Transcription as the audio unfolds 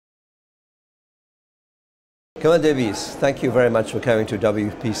Kemal DERVIS, thank you very much for coming to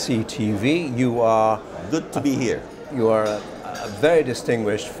WPC TV. You are good to be here. You are a very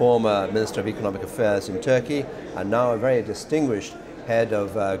distinguished former Minister of Economic Affairs in Turkey and now a very distinguished head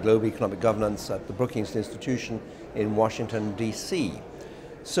of global economic governance at the Brookings Institution in Washington, D.C.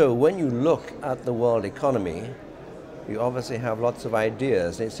 So when you look at the world economy, you obviously have lots of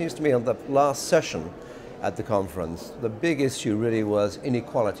ideas. And it seems to me on the last session at the conference, the big issue really was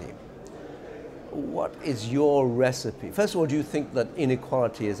inequality. What is your recipe? First of all, do you think that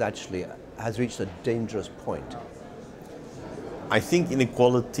inequality has reached a dangerous point? I think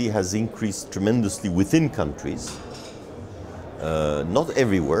inequality has increased tremendously within countries, not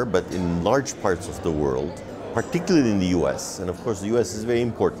everywhere, but in large parts of the world, particularly in the US. And of course, the US is very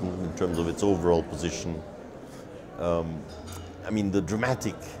important in terms of its overall position. I mean, the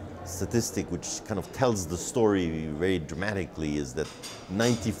dramatic statistic which kind of tells the story very dramatically is that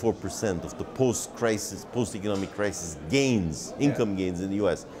 94% of the post-economic crisis gains, income gains in the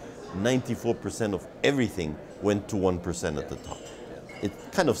US, 94% of everything went to 1% at the top. It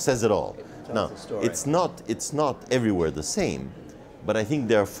kind of says it all. Now, it's not everywhere the same, but I think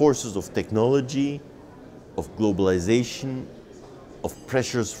there are forces of technology, of globalization, of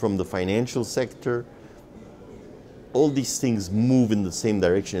pressures from the financial sector. All these things move in the same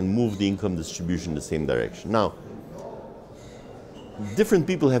direction and move the income distribution in the same direction. Now, different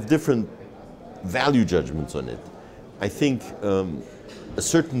people have different value judgments on it. I think a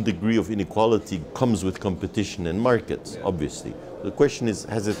certain degree of inequality comes with competition and markets, obviously. The question is,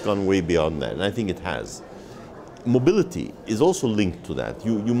 has it gone way beyond that? And I think it has. Mobility is also linked to that.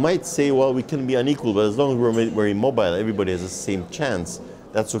 You might say, well, we can be unequal, but as long as we're immobile, everybody has the same chance.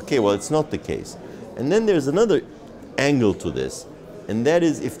 That's okay. Well, it's not the case. And then there's another angle to this, and that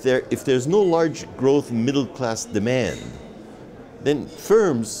is if there's no large growth in middle-class demand, then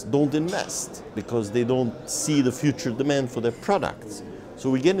firms don't invest because they don't see the future demand for their products. So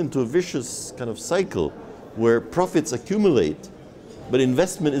we get into a vicious kind of cycle where profits accumulate, but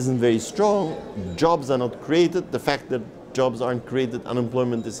investment isn't very strong, jobs are not created. The fact that jobs aren't created,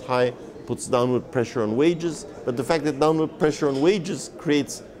 unemployment is high, puts downward pressure on wages, but the fact that downward pressure on wages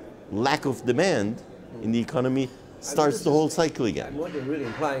creates lack of demand in the economy starts the whole cycle again. And what you're really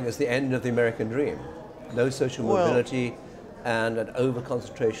implying is the end of the American dream. No social mobility and an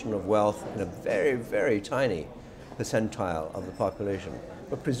over-concentration of wealth in a very, very tiny percentile of the population.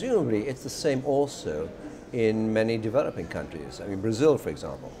 But presumably it's the same also in many developing countries. I mean, Brazil, for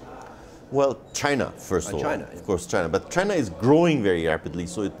example. Well, China, first of all. China. Of course, China. But China is growing very rapidly.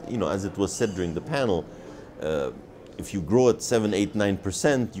 So, as it was said during the panel, if you grow at 7, 8,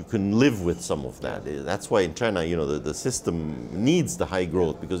 9%, you can live with some of that. That's why in China, the system needs the high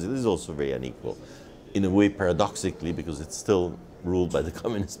growth because it is also very unequal. In a way, paradoxically, because it's still ruled by the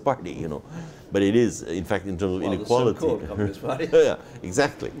Communist Party, But it is, in fact, in terms of inequality. The so-called Communist Party. Yeah,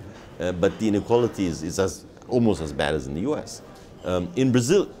 exactly. But the inequality is almost as bad as in the US. In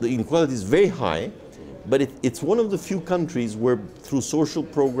Brazil, the inequality is very high, but it's one of the few countries where through social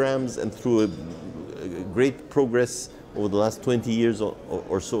programs and through a great progress over the last 20 years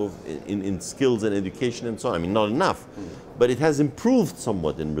or so in skills and education and so on. I mean, not enough, but it has improved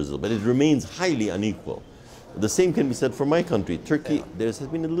somewhat in Brazil, but it remains highly unequal. The same can be said for my country, Turkey. There has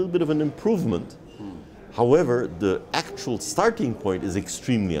been a little bit of an improvement. However, the actual starting point is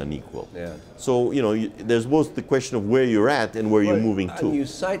extremely unequal. Yeah. So, there's both the question of where you're at and where you're moving to. And you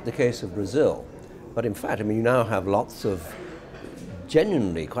cite the case of Brazil, but in fact, I mean, you now have lots of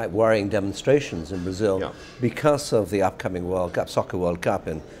genuinely quite worrying demonstrations in Brazil because of the upcoming World Cup, Soccer World Cup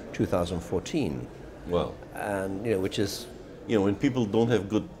in 2014. Well, and which is, when people don't have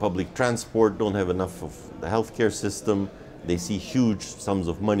good public transport, don't have enough of the healthcare system, they see huge sums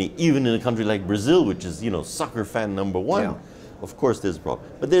of money, even in a country like Brazil, which is, soccer fan number one. Yeah. Of course, there's a problem.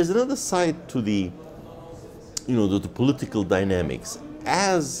 But there's another side to the political dynamics.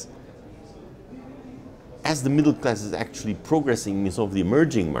 As the middle class is actually progressing in some of the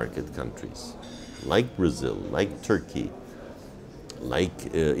emerging market countries, like Brazil, like Turkey,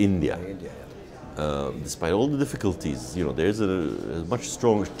 like India, despite all the difficulties, there's a much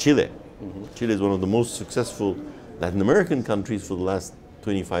stronger Chile. Chile is one of the most successful Latin American countries for the last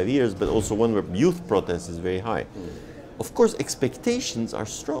 25 years, but also one where youth protest is very high. Of course, expectations are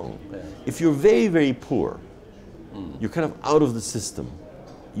strong. If you're very, very poor, you're kind of out of the system.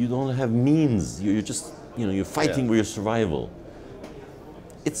 You don't have means. You're just you're fighting for your survival.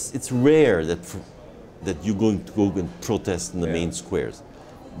 It's rare that you're going to go and protest in the main squares.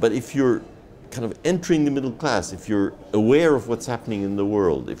 But if you're kind of entering the middle class, if you're aware of what's happening in the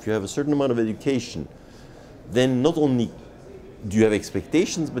world, if you have a certain amount of education, then not only do you have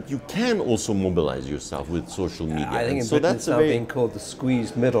expectations, but you can also mobilize yourself with social media. I think and in so Britain that's it's now being called the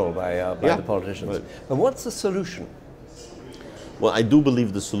squeezed middle by the politicians. Right. And what's the solution? Well, I do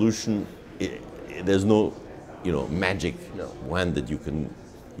believe the solution, there's no, magic wand that you can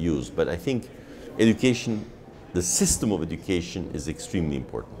use, but I think education, the system of education is extremely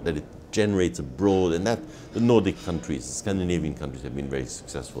important, that it generates a broad, and that the Nordic countries, the Scandinavian countries have been very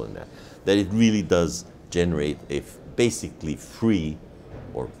successful in that it really does generate a basically free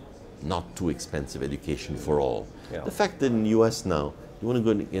or not too expensive education for all. Yeah. The fact that in the US now, you want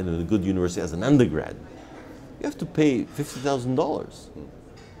to go in a good university as an undergrad, you have to pay $50,000.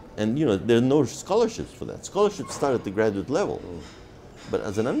 And there are no scholarships for that. Scholarships start at the graduate level. But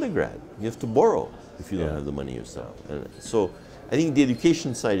as an undergrad, you have to borrow if you don't have the money yourself. And so I think the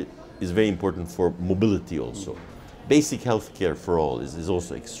education side is very important for mobility also. Basic health care for all is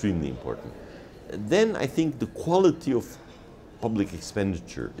also extremely important. Then I think the quality of public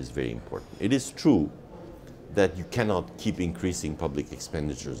expenditure is very important. It is true that you cannot keep increasing public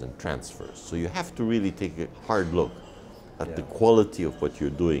expenditures and transfers. So you have to really take a hard look at the quality of what you're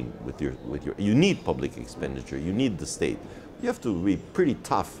doing with your. You need public expenditure. You need the state. You have to be pretty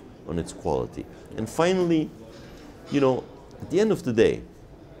tough on its quality. And finally, at the end of the day,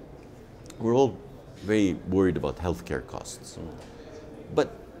 we're all very worried about healthcare costs.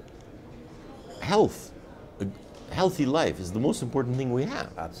 But health, a healthy life is the most important thing we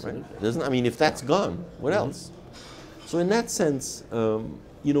have. Absolutely. Right? If that's gone, what else? So in that sense, we're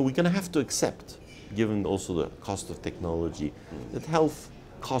going to have to accept, given also the cost of technology, that health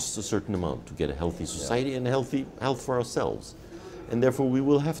costs a certain amount to get a healthy society and a healthy health for ourselves. And therefore we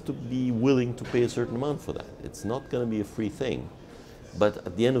will have to be willing to pay a certain amount for that. It's not going to be a free thing. But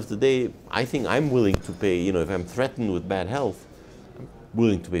at the end of the day, I think I'm willing to pay, if I'm threatened with bad health, I'm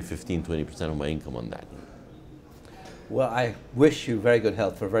willing to pay 15–20% of my income on that. Well, I wish you very good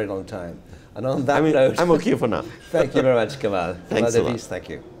health for a very long time. And on that note, I'm okay for now. Thank you very much, Kemal. Thanks a lot. Thank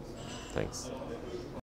you. Thanks.